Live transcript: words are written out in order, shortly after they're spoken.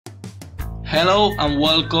Hello and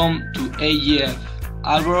welcome to AGF,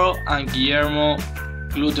 Alvaro and Guillermo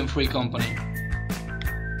Gluten-Free Company.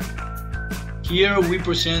 Here we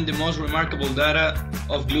present the most remarkable data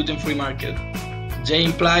of gluten-free market. They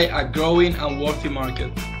imply a growing and worthy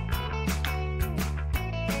market.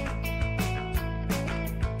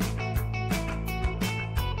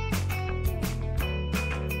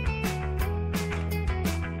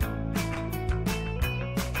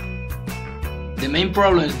 The main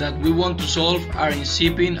problems that we want to solve are in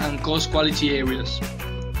shipping and cost quality areas,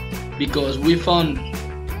 because we found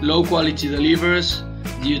low quality deliveries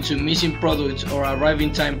due to missing products or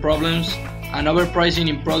arriving time problems and overpricing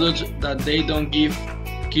in products that they don't give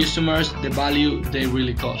customers the value they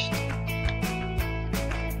really cost.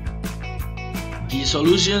 The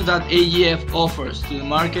solutions that AGF offers to the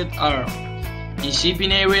market are: in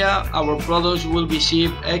shipping area, our products will be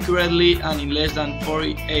shipped accurately and in less than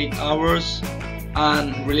 48 hours.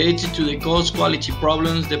 And related to the cost quality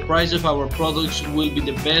problems, the price of our products will be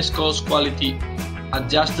the best cost quality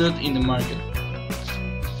adjusted in the market.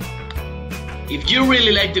 If you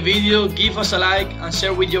really like the video, give us a like and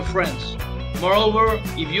share with your friends. Moreover,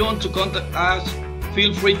 if you want to contact us,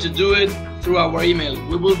 feel free to do it through our email.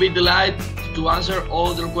 We will be delighted to answer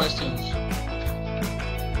all your questions.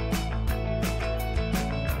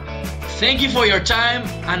 Thank you for your time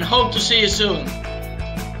and hope to see you soon.